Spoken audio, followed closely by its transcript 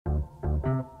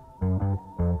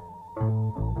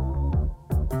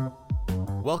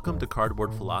Welcome to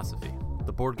Cardboard Philosophy,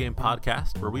 the board game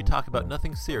podcast where we talk about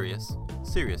nothing serious,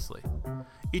 seriously.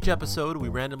 Each episode, we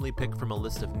randomly pick from a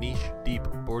list of niche, deep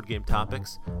board game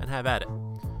topics and have at it.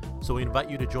 So we invite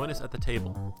you to join us at the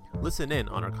table, listen in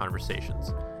on our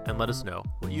conversations, and let us know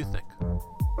what you think.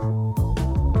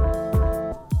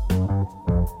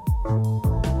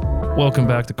 Welcome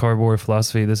back to Cardboard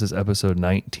Philosophy. This is episode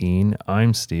 19.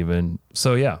 I'm Steven.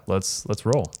 So yeah, let's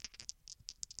roll.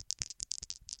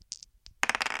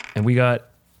 And we got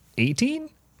 18?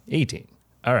 18.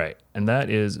 All right. And that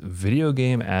is video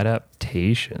game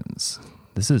adaptations.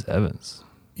 This is Evans.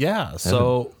 Yeah.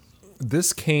 So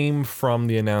this came from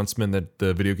the announcement that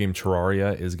the video game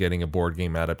Terraria is getting a board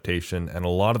game adaptation. And a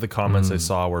lot of the comments I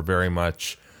saw were very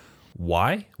much,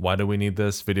 why? Why do we need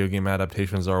this? Video game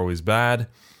adaptations are always bad.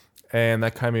 And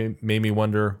that kind of made me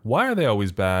wonder, why are they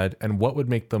always bad and what would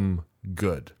make them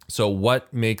good? So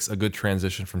what makes a good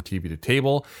transition from TV to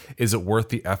table? Is it worth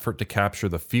the effort to capture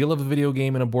the feel of a video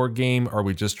game in a board game? Are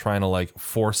we just trying to like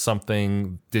force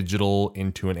something digital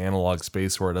into an analog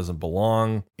space where it doesn't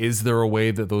belong? Is there a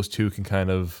way that those two can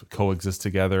kind of coexist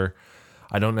together?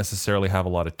 I don't necessarily have a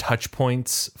lot of touch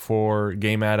points for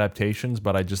game adaptations,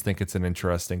 but I just think it's an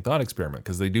interesting thought experiment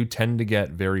because they do tend to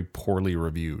get very poorly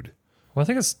reviewed. Well, I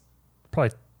think it's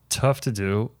probably tough to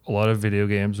do. A lot of video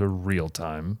games are real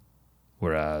time,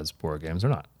 whereas board games are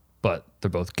not. But they're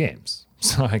both games.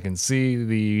 So I can see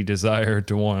the desire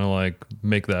to want to like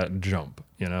make that jump,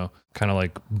 you know? Kind of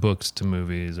like books to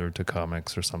movies or to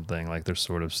comics or something. Like there's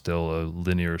sort of still a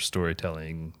linear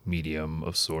storytelling medium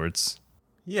of sorts.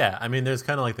 Yeah, I mean, there's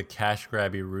kind of like the cash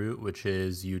grabby route, which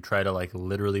is you try to like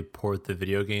literally port the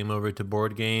video game over to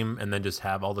board game and then just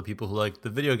have all the people who like the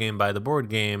video game buy the board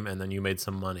game and then you made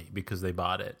some money because they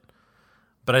bought it.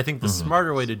 But I think the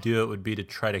smarter way to do it would be to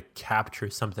try to capture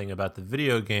something about the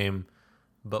video game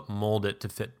but mold it to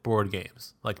fit board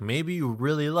games. Like maybe you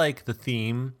really like the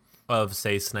theme of,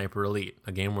 say, Sniper Elite,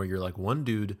 a game where you're like one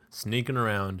dude sneaking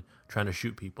around trying to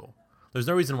shoot people. There's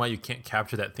no reason why you can't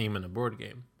capture that theme in a board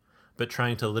game. But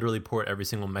trying to literally port every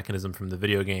single mechanism from the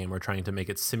video game or trying to make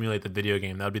it simulate the video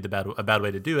game, that would be a bad way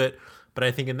to do it. But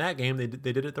I think in that game, they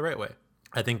did it the right way.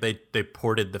 I think they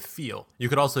ported the feel. You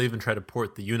could also even try to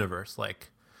port the universe,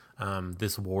 like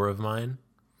This War of Mine.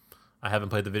 I haven't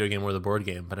played the video game or the board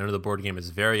game, but I know the board game is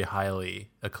very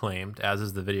highly acclaimed, as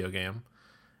is the video game.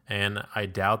 And I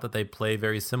doubt that they play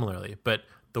very similarly. But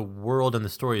the world and the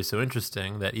story is so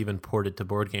interesting that even ported to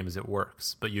board games, it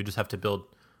works. But you just have to build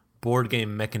board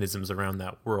game mechanisms around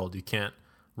that world. You can't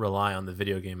rely on the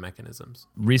video game mechanisms.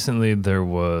 Recently, there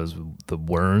was the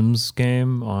Worms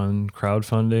game on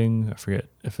crowdfunding. I forget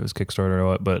if it was Kickstarter or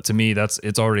what, but to me,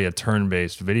 it's already a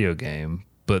turn-based video game,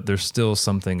 but there's still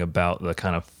something about the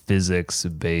kind of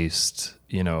physics-based,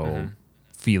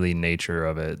 feely nature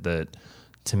of it that,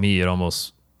 to me, it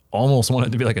almost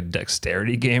wanted to be like a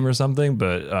dexterity game or something,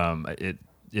 but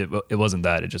it wasn't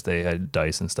that. It just, they had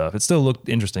dice and stuff. It still looked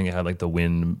interesting. It had like the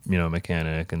wind,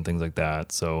 mechanic and things like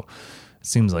that. So it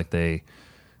seems like they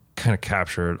kind of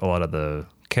captured a lot of the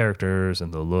characters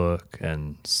and the look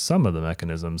and some of the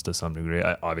mechanisms to some degree.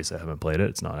 I obviously haven't played it.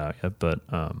 It's not out yet, but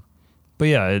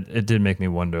yeah, it did make me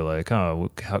wonder, like, how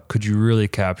could you really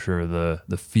capture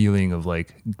the feeling of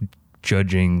like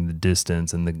judging the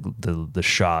distance and the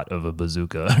shot of a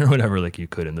bazooka or whatever, like you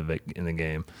could in the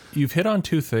game. You've hit on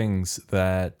two things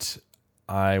that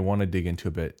I want to dig into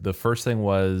a bit. The first thing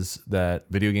was that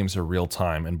video games are real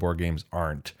time and board games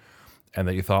aren't, and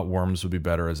that you thought Worms would be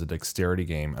better as a dexterity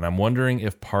game. And I'm wondering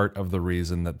if part of the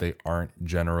reason that they aren't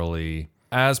generally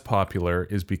as popular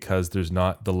is because there's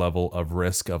not the level of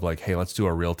risk of like, hey, let's do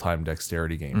a real time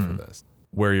dexterity game for this,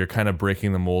 where you're kind of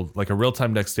breaking the mold. Like a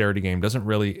real-time dexterity game doesn't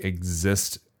really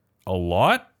exist a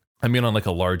lot. I mean, on like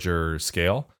a larger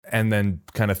scale. And then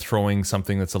kind of throwing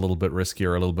something that's a little bit riskier,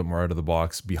 a little bit more out of the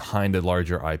box behind a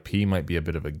larger IP might be a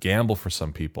bit of a gamble for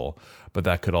some people, but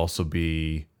that could also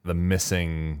be the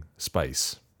missing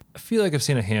spice. I feel like I've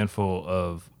seen a handful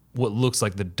of what looks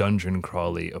like the dungeon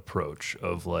crawly approach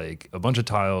of like a bunch of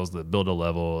tiles that build a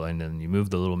level and then you move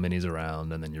the little minis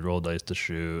around and then you roll dice to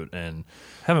shoot, and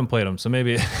haven't played them. So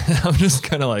maybe I'm just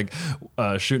kind of like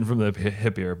shooting from the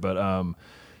hip here. But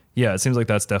yeah, it seems like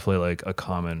that's definitely like a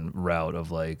common route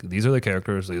of like, these are the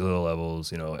characters, these are the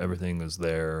levels, everything is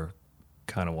there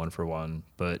kind of one for one.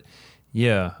 But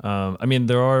yeah, I mean,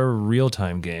 there are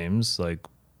real-time games like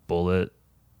Bullet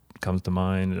comes to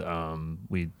mind.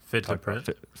 We Fit to Print.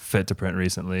 Fit to Print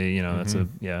recently. That's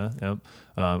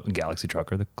Galaxy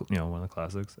Trucker, one of the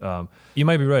classics. You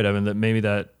might be right, Evan, that maybe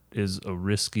that is a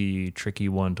risky, tricky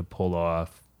one to pull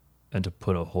off and to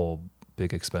put a whole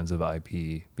big expensive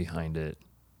IP behind it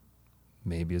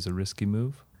maybe is a risky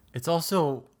move. It's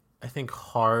also, I think,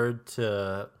 hard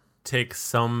to take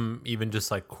some even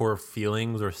just like core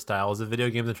feelings or styles of video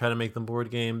games and try to make them board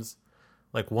games.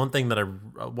 Like one thing that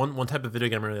one type of video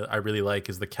game I really like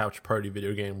is the couch party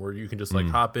video game where you can just like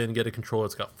hop in, get a controller.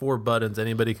 It's got 4 buttons.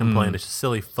 Anybody can play, and it's just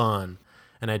silly fun.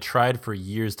 And I tried for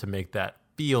years to make that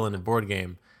feel in a board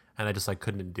game, and I just like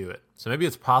couldn't do it. So maybe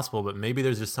it's possible, but maybe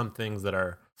there's just some things that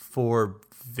are for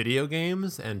video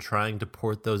games, and trying to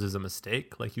port those is a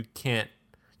mistake. Like you can't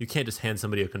just hand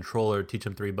somebody a controller, teach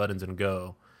them 3 buttons, and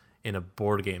go. In a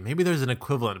board game, maybe there's an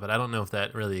equivalent, but I don't know if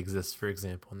that really exists, for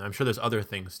example. And I'm sure there's other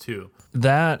things too.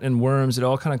 That and Worms, it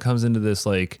all kind of comes into this,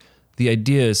 like, the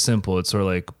idea is simple. It's sort of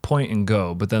like point and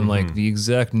go, but then like the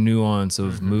exact nuance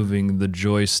of moving the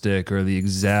joystick or the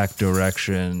exact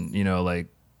direction, you know, like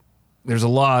there's a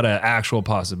lot of actual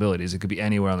possibilities. It could be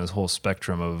anywhere on this whole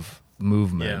spectrum of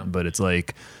movement, but it's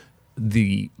like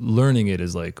the learning it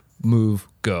is like move,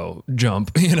 go,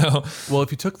 jump, you know? Well,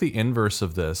 if you took the inverse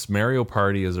of this, Mario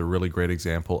Party is a really great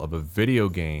example of a video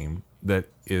game that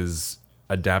is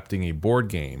adapting a board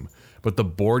game, but the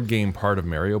board game part of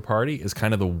Mario Party is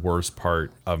kind of the worst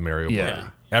part of Mario Party.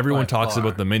 Everyone talks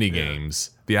about the mini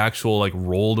games, the actual like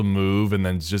roll to move, and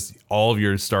then just all of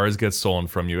your stars get stolen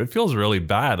from you. It feels really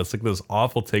bad. It's like this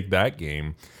awful take that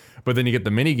game. But then you get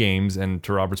the mini games, and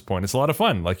to Robert's point, it's a lot of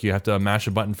fun. Like you have to mash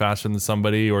a button faster than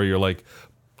somebody, or you're like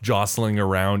jostling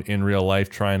around in real life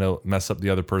trying to mess up the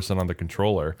other person on the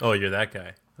controller. Oh, you're that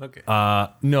guy. Okay.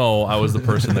 No, I was the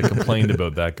person that complained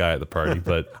about that guy at the party.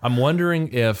 But I'm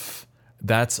wondering if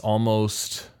that's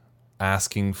almost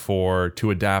asking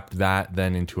to adapt that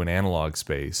then into an analog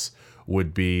space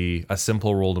would be a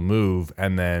simple roll to move,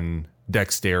 and then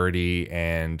dexterity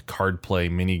and card play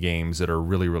mini games that are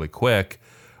really, really quick.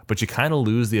 But you kind of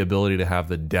lose the ability to have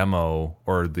the demo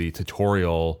or the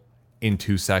tutorial in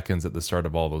 2 seconds at the start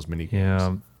of all those mini games.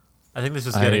 Yeah. I think this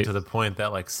is getting to the point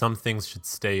that like some things should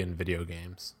stay in video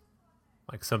games.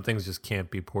 Like some things just can't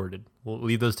be ported. We'll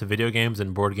leave those to video games,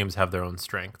 and board games have their own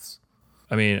strengths.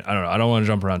 I mean, I don't know. I don't want to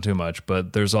jump around too much,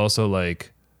 but there's also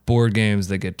like board games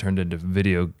that get turned into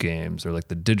video games, or like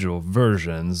the digital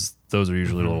versions. Those are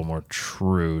usually a little more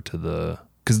true to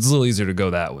because it's a little easier to go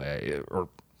that way. Or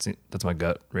that's my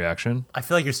gut reaction. I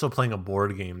feel like you're still playing a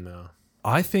board game though.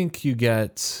 I think you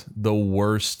get the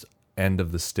worst end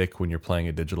of the stick when you're playing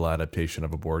a digital adaptation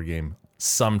of a board game.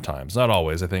 Sometimes, not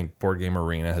always. I think Board Game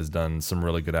Arena has done some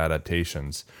really good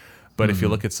adaptations. But if you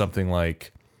look at something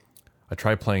like, I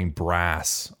tried playing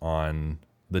Brass on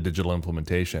the digital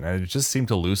implementation, and it just seemed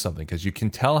to lose something because you can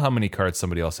tell how many cards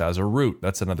somebody else has. Or Root,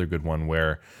 that's another good one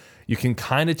where you can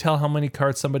kind of tell how many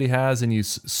cards somebody has, and you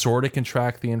sort of can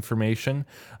track the information,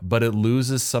 but it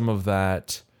loses some of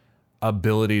that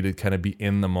ability to kind of be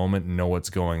in the moment and know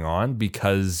what's going on,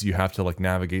 because you have to like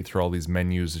navigate through all these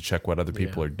menus to check what other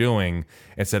people are doing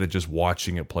instead of just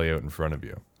watching it play out in front of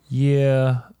you.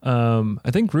 Yeah,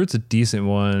 I think Root's a decent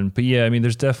one, but yeah, I mean,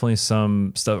 there's definitely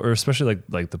some stuff, or especially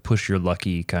like the push your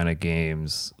lucky kind of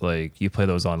games. Like you play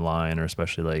those online, or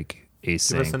especially like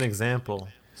async. Give us an example,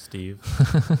 Steve.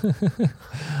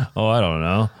 Oh, I don't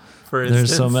know. For instance,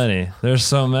 There's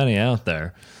so many out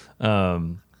there.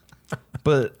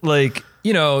 But like,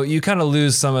 you know, you kind of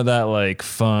lose some of that like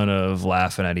fun of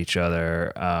laughing at each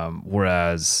other.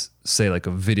 Whereas say like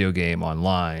a video game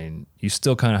online, you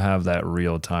still kind of have that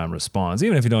real time response,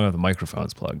 even if you don't have the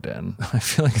microphones plugged in. I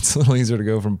feel like it's a little easier to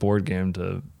go from board game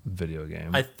to video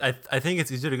game. I think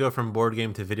it's easier to go from board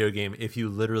game to video game if you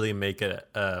literally make it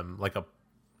like a,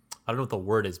 I don't know what the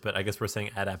word is, but I guess we're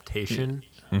saying adaptation,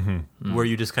 where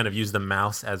you just kind of use the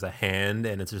mouse as a hand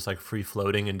and it's just like free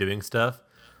floating and doing stuff.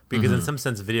 Because in some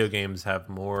sense, video games have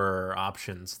more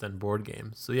options than board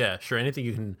games. So yeah, sure, anything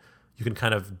you can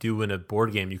kind of do in a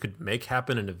board game, you could make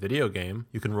happen in a video game.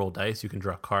 You can roll dice, you can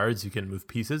draw cards, you can move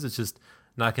pieces. It's just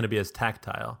not going to be as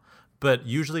tactile. But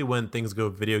usually when things go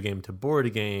video game to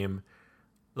board game,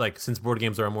 like since board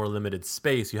games are a more limited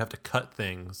space, you have to cut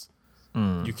things.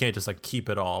 You can't just like keep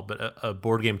it all. But a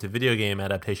board game to video game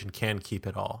adaptation can keep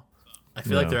it all. I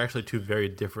feel like they're actually two very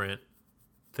different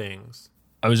things.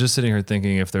 I was just sitting here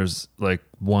thinking if there's like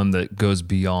one that goes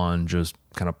beyond just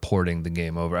kind of porting the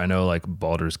game over. I know like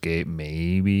Baldur's Gate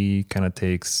maybe kind of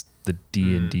takes the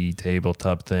D&D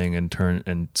tabletop thing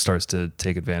and starts to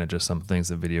take advantage of some things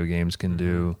that video games can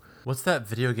do. What's that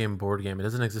video game board game? It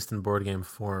doesn't exist in board game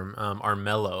form.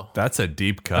 Armello. That's a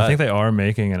deep cut. I think they are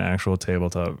making an actual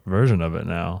tabletop version of it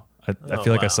now. I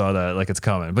feel like I saw that, like it's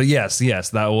coming. But yes,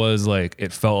 that was like,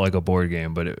 it felt like a board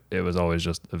game, but it was always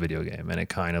just a video game, and it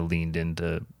kind of leaned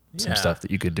into some stuff that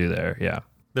you could do there. Yeah.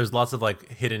 There's lots of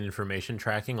like hidden information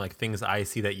tracking, like things I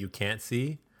see that you can't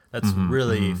see. That's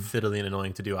really fiddly and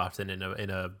annoying to do often in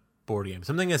a board game.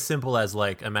 Something as simple as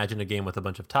like imagine a game with a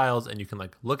bunch of tiles and you can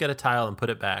like look at a tile and put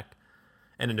it back.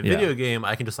 And in a video game,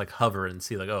 I can just like hover and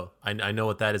see like, oh, I know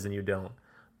what that is and you don't.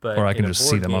 But or I can just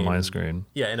see them on my screen.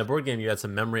 Yeah, in a board game, you add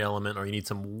some memory element or you need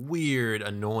some weird,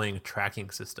 annoying tracking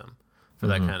system for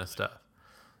that kind of stuff.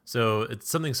 So it's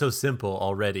something so simple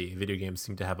already. Video games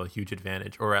seem to have a huge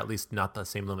advantage, or at least not the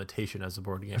same limitation as a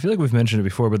board game. I feel like we've mentioned it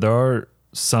before, but there are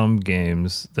some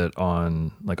games that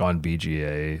on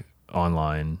BGA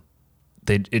online,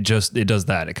 it does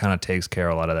that. It kind of takes care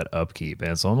of a lot of that upkeep,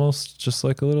 and it's almost just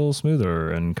like a little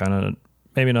smoother and kind of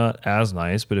maybe not as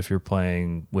nice. But if you're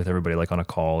playing with everybody like on a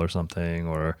call or something,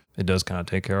 or it does kind of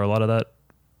take care of a lot of that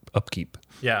upkeep.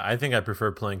 Yeah, I think I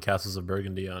prefer playing Castles of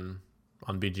Burgundy on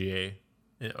BGA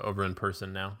over in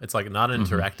person now. It's like not an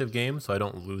interactive game, so I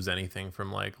don't lose anything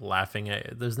from like laughing at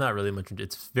it. There's not really much.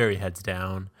 It's very heads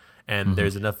down, and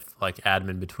there's enough like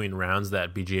admin between rounds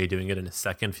that BGA doing it in a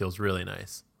second feels really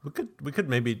nice. We could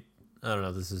maybe, I don't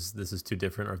know, this is too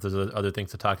different, or if there's other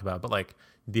things to talk about, but like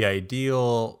the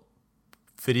ideal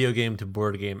video game to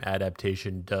board game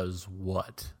adaptation does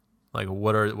what? Like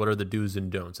what are the do's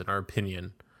and don'ts in our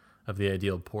opinion of the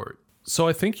ideal port? So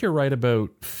I think you're right about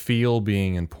feel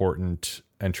being important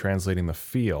and translating the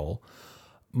feel.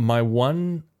 My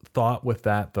one thought with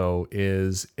that, though,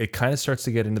 is it kind of starts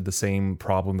to get into the same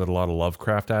problem that a lot of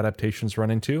Lovecraft adaptations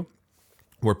run into,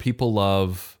 where people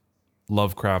love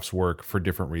Lovecraft's work for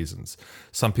different reasons.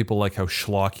 Some people like how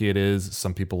schlocky it is.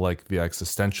 Some people like the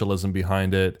existentialism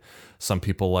behind it. Some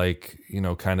people like,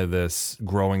 kind of this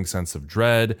growing sense of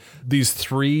dread. These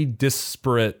three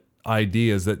disparate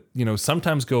ideas that,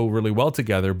 sometimes go really well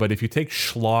together, but if you take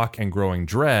schlock and growing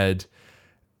dread,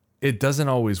 it doesn't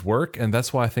always work. And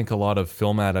that's why I think a lot of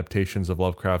film adaptations of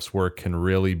Lovecraft's work can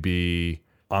really be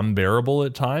unbearable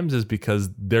at times, is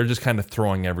because they're just kind of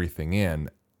throwing everything in.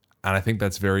 And I think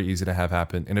that's very easy to have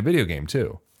happen in a video game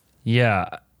too.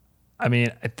 Yeah. I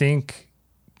mean, I think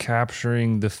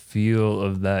capturing the feel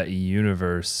of that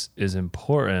universe is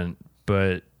important,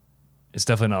 but it's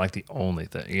definitely not like the only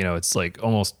thing. It's like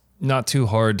almost not too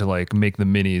hard to like make the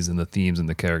minis and the themes and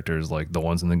the characters like the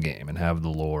ones in the game and have the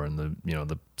lore and the,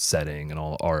 the setting and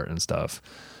all the art and stuff.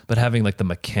 But having like the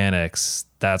mechanics,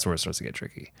 that's where it starts to get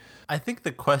tricky. I think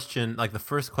the question, like the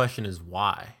first question is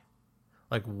why?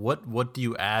 Like what do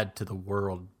you add to the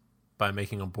world by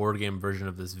making a board game version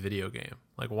of this video game?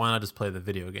 Like why not just play the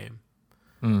video game?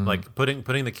 Like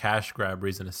putting the cash grab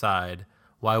reason aside,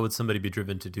 why would somebody be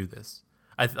driven to do this?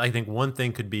 I think one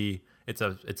thing could be it's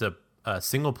a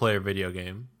single player video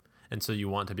game, and so you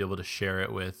want to be able to share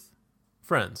it with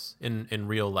friends in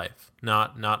real life,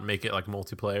 not make it like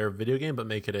multiplayer video game, but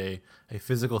make it a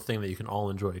physical thing that you can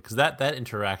all enjoy, because that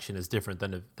interaction is different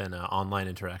than an online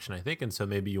interaction, I think. And so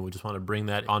maybe you would just want to bring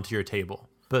that onto your table.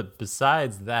 But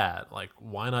besides that, like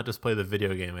why not just play the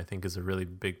video game, I think is a really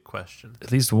big question.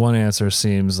 At least one answer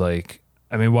seems like,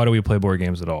 I mean, why do we play board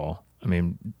games at all? I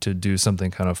mean, to do something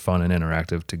kind of fun and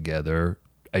interactive together,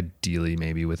 ideally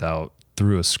maybe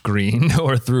through a screen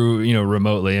or through,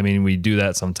 remotely. I mean, we do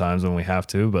that sometimes when we have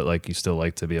to, but like you still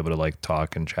like to be able to like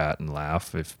talk and chat and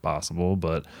laugh if possible.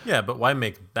 But yeah, but why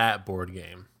make that board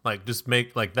game? Like just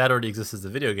make, like that already exists as a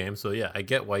video game. So yeah, I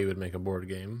get why you would make a board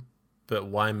game, but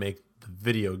why make the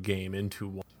video game into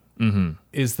one? Mm-hmm.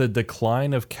 Is the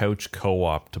decline of couch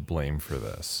co-op to blame for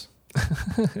this?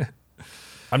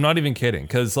 I'm not even kidding,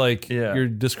 because your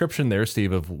description there,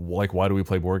 Steve, of like why do we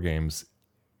play board games?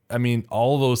 I mean,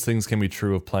 all those things can be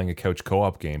true of playing a couch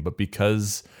co-op game, but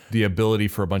because the ability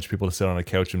for a bunch of people to sit on a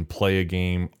couch and play a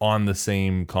game on the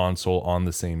same console, on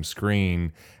the same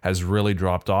screen, has really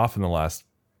dropped off in the last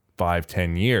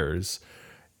 5-10 years,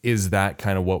 is that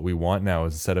kind of what we want now?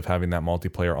 Is instead of having that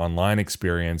multiplayer online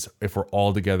experience, if we're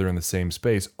all together in the same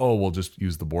space, we'll just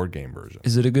use the board game version.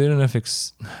 Is it a good enough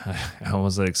I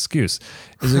almost said excuse.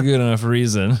 Is it a good enough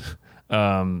reason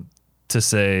to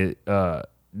say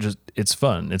just it's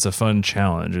fun. It's a fun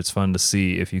challenge. It's fun to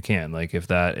see if you can. Like if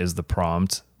that is the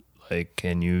prompt, like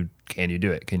can you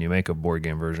do it? Can you make a board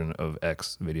game version of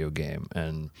X video game?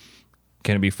 And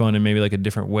can it be fun in maybe like a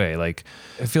different way? Like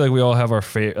I feel like we all have our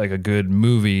like a good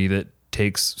movie that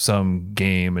takes some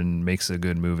game and makes a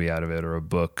good movie out of it, or a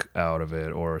book out of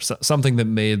it, or something that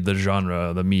made the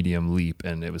genre, the medium leap,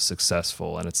 and it was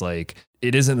successful. And it's like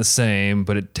it isn't the same,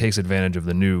 but it takes advantage of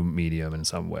the new medium in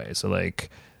some way. So like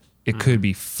it could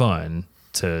be fun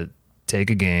to take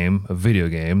a video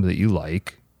game that you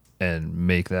like, and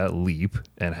make that leap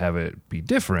and have it be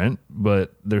different,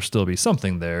 but there still be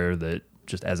something there that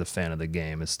just as a fan of the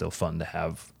game is still fun to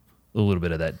have a little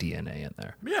bit of that DNA in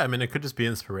there. Yeah, I mean, it could just be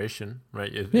inspiration,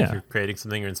 right? If Yeah. you're creating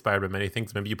something, you're inspired by many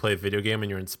things. Maybe you play a video game and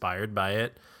you're inspired by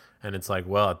it. And it's like,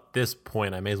 well, at this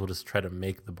point, I may as well just try to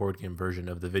make the board game version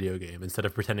of the video game instead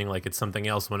of pretending like it's something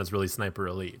else when it's really Sniper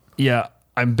Elite. Yeah,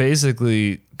 I'm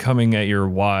basically coming at your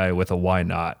why with a why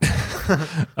not. That's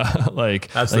the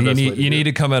best way to do you need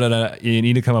it. to come you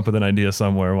need to come up with an idea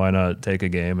somewhere. Why not take a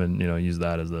game and use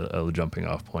that as a jumping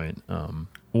off point?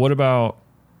 What about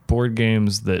board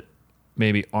games that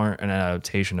maybe aren't an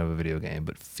adaptation of a video game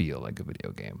but feel like a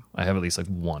video game? I have at least like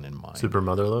one in mind. Super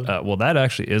Motherload? Well, that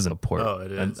actually isn't a port. Oh,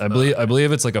 it is? I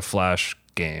believe it's like a Flash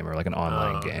game or like an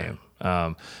online game.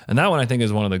 And that one I think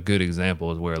is one of the good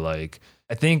examples where like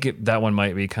I think that one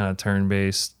might be kind of turn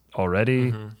based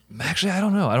already. Actually, I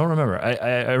don't know. I don't remember.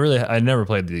 I never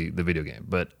played the video game,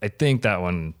 but I think that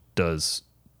one does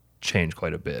change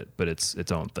quite a bit, but it's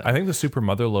its own thing. I think the Super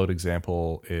Motherload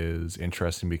example is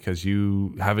interesting because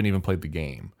you haven't even played the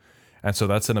game. And so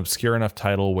that's an obscure enough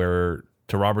title where,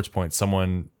 to Robert's point,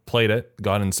 someone played it,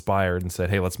 got inspired, and said,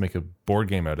 hey, let's make a board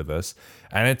game out of this.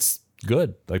 And it's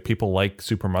good. Like, people like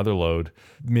Super Motherload.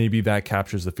 Maybe that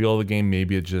captures the feel of the game.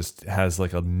 Maybe it just has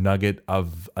like a nugget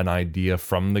of an idea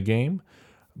from the game,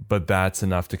 but that's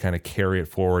enough to kind of carry it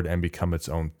forward and become its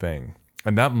own thing.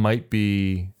 And that might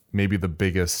be maybe the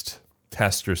biggest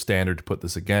test or standard to put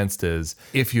this against is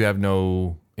if you have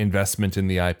no investment in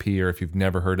the IP or if you've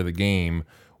never heard of the game,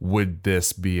 would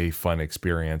this be a fun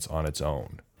experience on its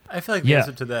own? I feel like the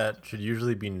answer to that should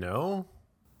usually be no.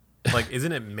 Like,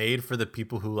 isn't it made for the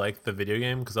people who like the video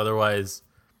game? Because otherwise,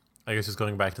 I guess just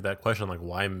going back to that question, like,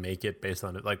 why make it based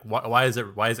on it? Like, why is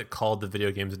it called the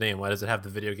video game's name? Why does it have the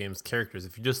video game's characters?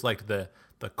 If you just liked the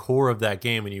core of that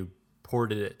game and you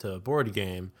ported it to a board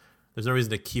game, there's no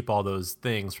reason to keep all those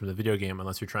things from the video game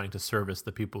unless you're trying to service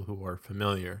the people who are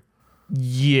familiar.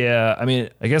 Yeah, I mean,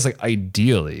 I guess like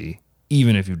ideally,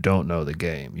 even if you don't know the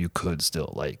game, you could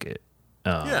still like it.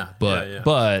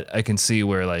 But I can see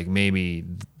where like maybe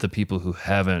the people who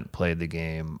haven't played the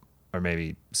game are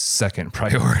maybe second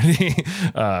priority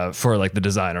for like the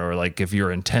designer, or like if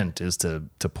your intent is to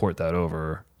port that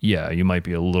over, yeah, you might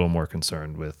be a little more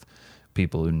concerned with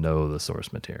people who know the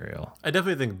source material. I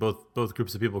definitely think both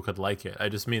groups of people could like it. I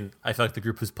just mean I feel like the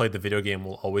group who's played the video game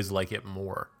will always like it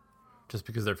more, just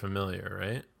because they're familiar,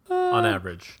 right? On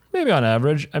average. Maybe on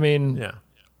average. I mean, Yeah.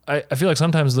 I feel like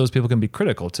sometimes those people can be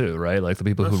critical too, right? Like the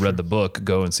people who read the book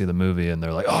go and see the movie and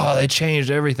they're like, oh, they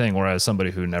changed everything. Whereas somebody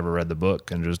who never read the book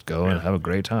can just go and have a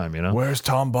great time, you know? Where's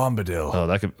Tom Bombadil? Oh,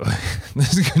 that could,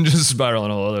 this can just spiral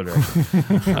in a whole other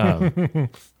direction.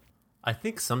 I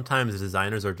think sometimes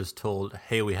designers are just told,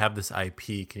 hey, we have this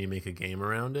IP, can you make a game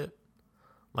around it?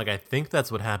 Like, I think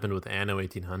that's what happened with Anno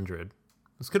 1800.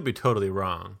 This could be totally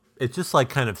wrong. It's just like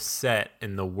kind of set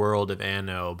in the world of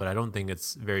Anno, but I don't think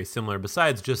it's very similar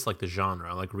besides just like the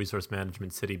genre, like resource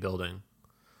management, city building.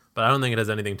 But I don't think it has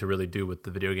anything to really do with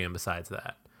the video game besides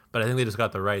that. But I think they just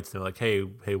got the rights. They're like, hey,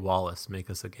 Wallace, make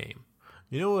us a game.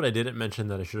 You know what I didn't mention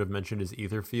that I should have mentioned is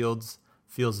Aetherfields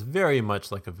feels very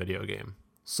much like a video game.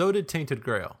 So did Tainted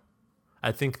Grail.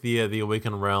 I think the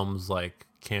Awakened Realms like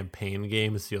campaign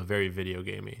games feel very video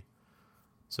gamey.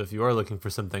 So if you are looking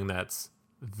for something that's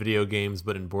video games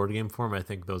but in board game form, I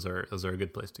think those are a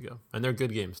good place to go. And they're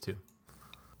good games too.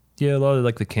 Yeah, a lot of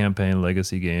like the campaign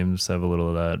legacy games have a little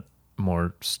of that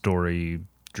more story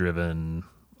driven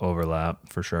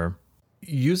overlap for sure.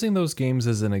 Using those games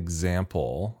as an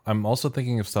example, I'm also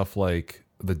thinking of stuff like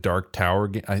the Dark Tower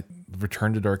game,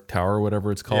 Return to Dark Tower,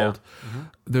 whatever it's called. Yeah. Mm-hmm.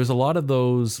 There's a lot of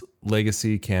those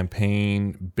legacy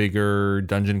campaign, bigger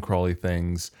dungeon crawly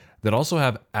things that also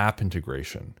have app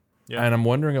integration. Yeah. And I'm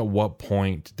wondering at what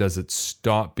point does it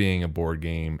stop being a board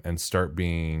game and start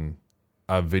being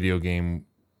a video game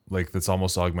like that's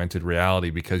almost augmented reality,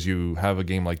 because you have a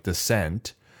game like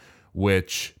Descent,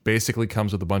 which basically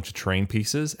comes with a bunch of terrain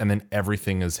pieces and then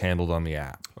everything is handled on the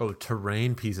app. Oh,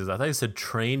 terrain pieces. I thought you said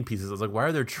train pieces. I was like, why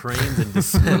are there trains in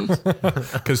Descent?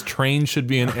 Because trains should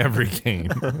be in every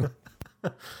game.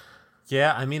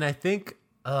 Yeah, I mean, I think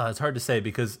it's hard to say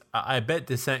because I bet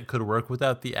Descent could work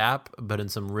without the app, but in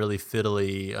some really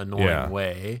fiddly, annoying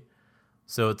way.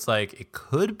 So it's like, it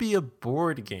could be a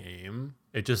board game.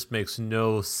 It just makes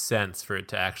no sense for it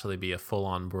to actually be a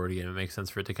full-on board game. It makes sense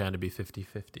for it to kind of be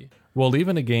 50-50. Well,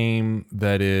 even a game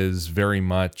that is very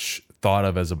much thought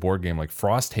of as a board game, like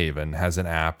Frosthaven, has an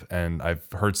app, and I've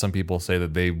heard some people say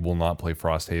that they will not play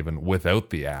Frosthaven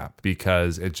without the app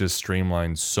because it just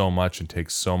streamlines so much and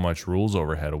takes so much rules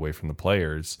overhead away from the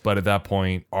players. But at that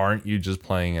point, aren't you just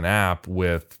playing an app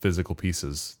with physical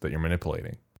pieces that you're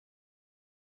manipulating?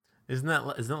 Isn't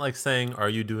that like saying, are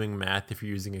you doing math if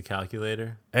you're using a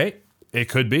calculator? Hey, It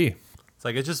could be. It's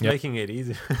like it's just making it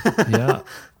easy. Yeah.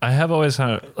 I have always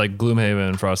kind of like Gloomhaven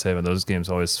and Frosthaven, those games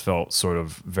always felt sort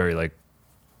of very like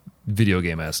video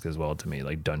game-esque as well to me,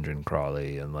 like dungeon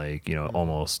crawly and like, you know,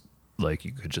 almost like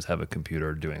you could just have a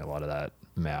computer doing a lot of that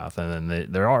math. And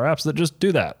then there are apps that just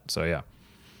do that. So yeah.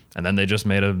 And then they just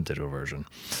made a digital version.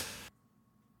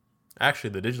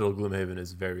 Actually, the digital Gloomhaven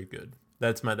is very good.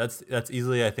 That's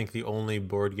easily, I think, the only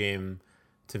board game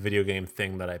to video game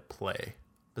thing that I play,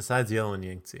 besides Yellow and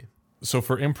Yangtze. So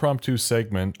for impromptu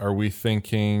segment, are we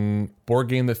thinking board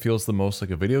game that feels the most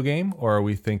like a video game, or are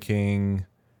we thinking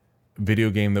video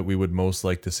game that we would most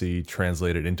like to see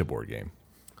translated into board game?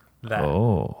 That.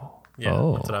 Oh. Yeah,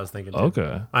 Oh. that's what I was thinking. Too.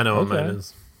 Okay. I know what Okay. mine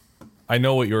is. I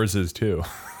know what yours is too.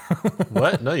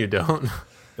 What? No, you don't.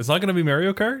 It's not going to be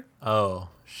Mario Kart? Oh,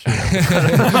 shit.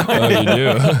 Oh, you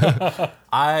do?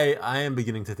 I am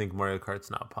beginning to think Mario Kart's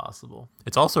not possible.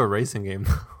 It's also a racing game.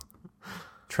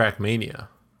 Trackmania.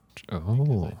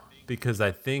 Oh. Because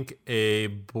I think a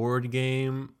board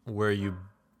game where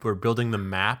we're building the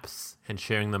maps and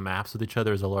sharing the maps with each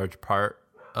other is a large part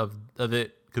of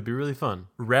it. Could be really fun.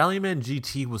 Rallyman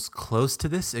GT was close to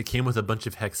this. It came with a bunch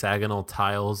of hexagonal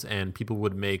tiles and people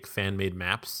would make fan-made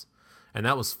maps. And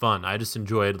that was fun. I just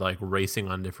enjoyed like racing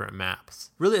on different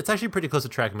maps. Really, it's actually pretty close to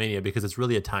Trackmania because it's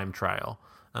really a time trial,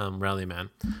 Rallyman.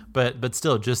 But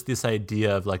still, just this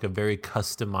idea of like a very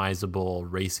customizable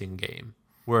racing game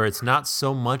where it's not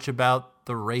so much about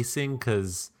the racing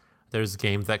because there's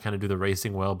games that kind of do the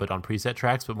racing well, but on preset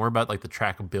tracks, but more about like the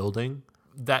track building.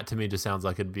 That to me just sounds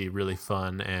like it'd be really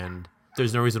fun, and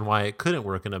there's no reason why it couldn't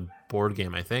work in a board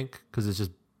game, I think, because it's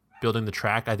just building the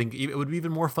track. I think it would be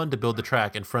even more fun to build the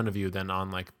track in front of you than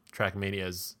on like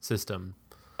Trackmania's system.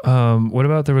 What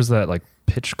about there was that like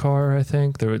pitch car, I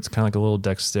think? It's kind of like a little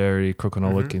dexterity,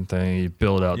 crokinole looking thing. You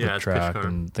build out Yeah, the it's track pitch car.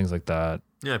 and things like that.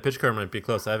 Yeah, Pitch Car might be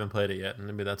close. I haven't played it yet, and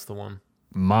maybe that's the one.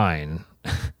 Mine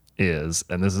is,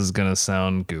 and this is going to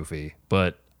sound goofy,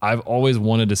 but I've always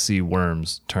wanted to see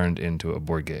Worms turned into a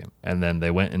board game, and then they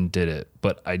went and did it.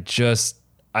 But I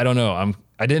don't know.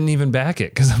 I didn't even back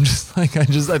it because I'm just like,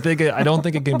 I don't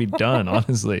think it can be done,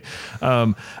 honestly.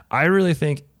 I really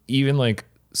think even like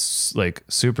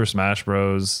Super Smash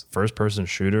Bros, first person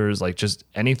shooters, like just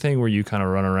anything where you kind of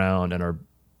run around and are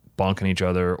bonking each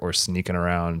other or sneaking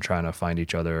around and trying to find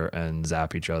each other and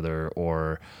zap each other,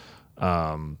 or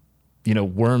you know,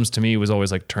 Worms to me was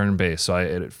always like turn-based, so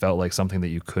it felt like something that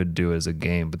you could do as a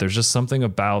game. But there's just something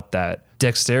about that.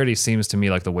 Dexterity seems to me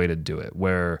like the way to do it,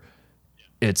 where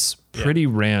it's pretty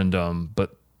random,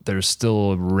 but there's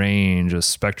still a range, a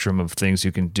spectrum of things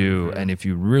you can do. Mm-hmm. And if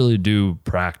you really do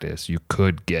practice, you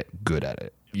could get good at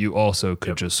it. You also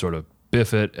could just sort of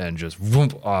biff it and just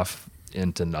whoop off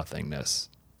into nothingness.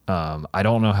 I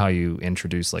don't know how you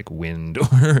introduce like wind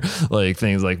or like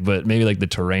things like, but maybe like the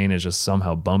terrain is just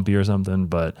somehow bumpy or something.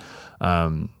 But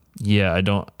yeah, I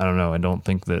don't know. I don't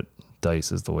think that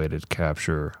dice is the way to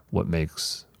capture what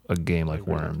makes a game like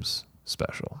Worms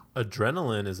special.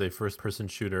 Adrenaline is a first-person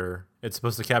shooter. It's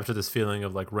supposed to capture this feeling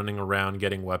of like running around,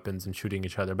 getting weapons, and shooting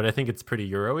each other. But I think it's pretty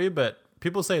Euro-y, but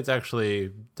people say it's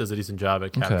actually does a decent job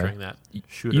at capturing that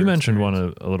shooter. You mentioned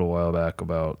experience. one a little while back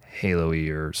about Halo-y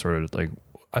or sort of like,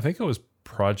 I think it was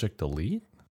Project Elite.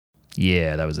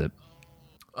 yeah, that was it.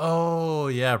 Oh,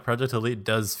 yeah. Project Elite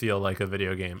does feel like a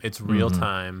video game. It's real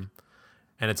time,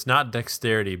 and it's not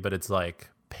dexterity, but it's like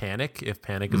Panic, if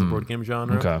Panic is a board game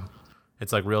genre. Okay.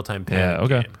 It's like real-time Yeah,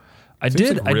 Panic okay. game. I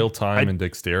did. Real time and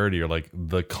dexterity are like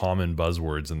the common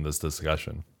buzzwords in this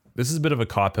discussion. This is a bit of a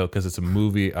cop-out because it's a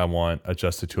movie I want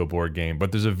adjusted to a board game,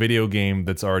 but there's a video game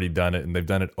that's already done it, and they've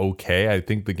done it okay. I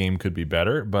think the game could be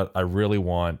better, but I really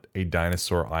want a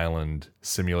Dinosaur Island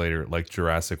simulator like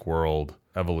Jurassic World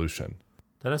Evolution.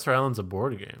 Dinosaur Island's a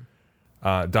board game.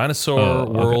 Dinosaur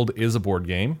World is a board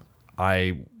game.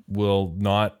 I will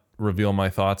not reveal my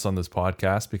thoughts on this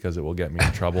podcast because it will get me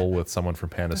in trouble with someone from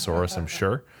Pandasaurus, I'm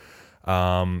sure.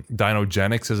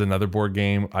 Dinogenics is another board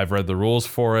game. I've read the rules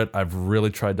for it. I've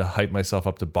really tried to hype myself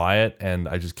up to buy it, and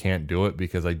I just can't do it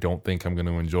because I don't think I'm going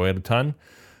to enjoy it a ton.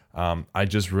 I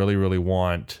just really, really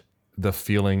want the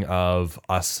feeling of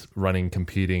us running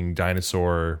competing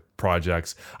dinosaur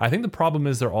projects. I think the problem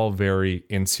is they're all very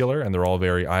insular, and they're all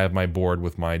very, I have my board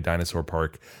with my dinosaur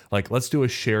park. Like, let's do a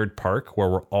shared park where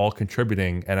we're all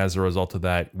contributing, and as a result of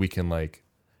that, we can like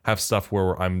have stuff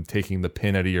where I'm taking the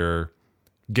pin out of your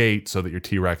gate so that your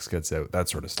T-Rex gets out, that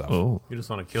sort of stuff. Oh, You just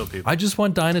want to kill people. I just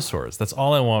want dinosaurs. That's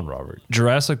all I want, Robert.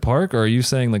 Jurassic Park, or are you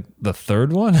saying like the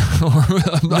third one?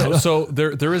 So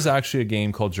there is actually a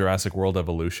game called Jurassic World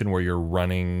Evolution where you're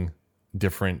running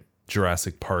different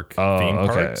Jurassic Park Oh, theme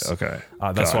okay, parks. okay.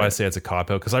 That's Got why I it. say it's a cop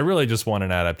out, because I really just want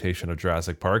an adaptation of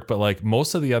Jurassic Park. But like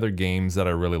most of the other games that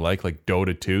I really like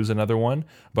Dota 2 is another one.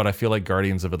 But I feel like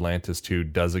Guardians of Atlantis 2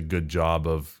 does a good job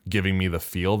of giving me the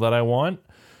feel that I want.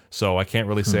 So I can't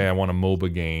really say I want a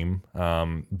MOBA game.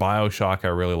 BioShock I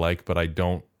really like, but I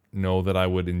don't know that I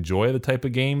would enjoy the type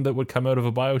of game that would come out of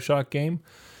a BioShock game.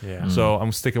 Yeah. So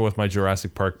I'm sticking with my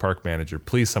Jurassic Park park manager.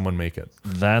 Please, someone make it.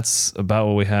 That's about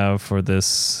what we have for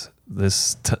this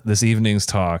evening's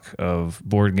talk of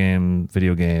board game,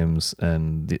 video games,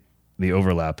 and the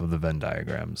overlap of the Venn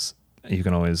diagrams. You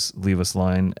can always leave us a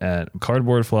line at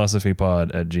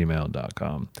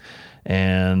cardboardphilosophypod@gmail.com.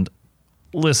 And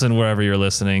listen wherever you're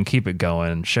listening. Keep it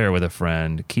going. Share with a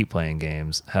friend. Keep playing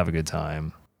games. Have a good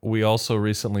time. We also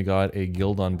recently got a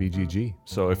guild on BGG.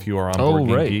 So if you are on Board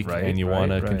Game Geek and you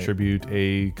want to contribute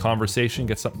a conversation,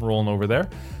 get something rolling over there,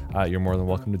 you're more than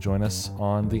welcome to join us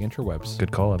on the interwebs.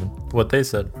 Good call, Evan. What they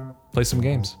said. Play some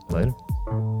games. Later.